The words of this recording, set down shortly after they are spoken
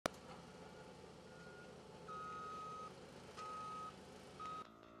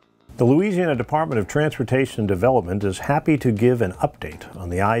The Louisiana Department of Transportation and Development is happy to give an update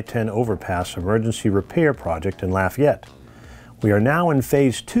on the I-10 overpass emergency repair project in Lafayette. We are now in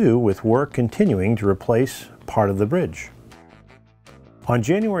phase 2 with work continuing to replace part of the bridge. On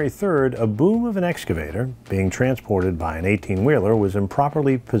January 3rd, a boom of an excavator being transported by an 18-wheeler was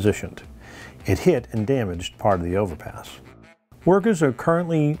improperly positioned. It hit and damaged part of the overpass. Workers are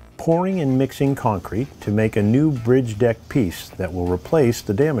currently pouring and mixing concrete to make a new bridge deck piece that will replace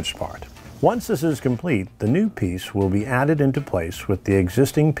the damaged part. Once this is complete, the new piece will be added into place with the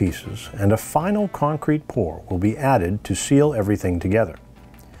existing pieces, and a final concrete pour will be added to seal everything together.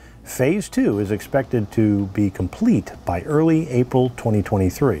 Phase 2 is expected to be complete by early April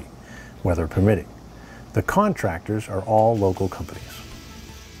 2023, weather permitting. The contractors are all local companies.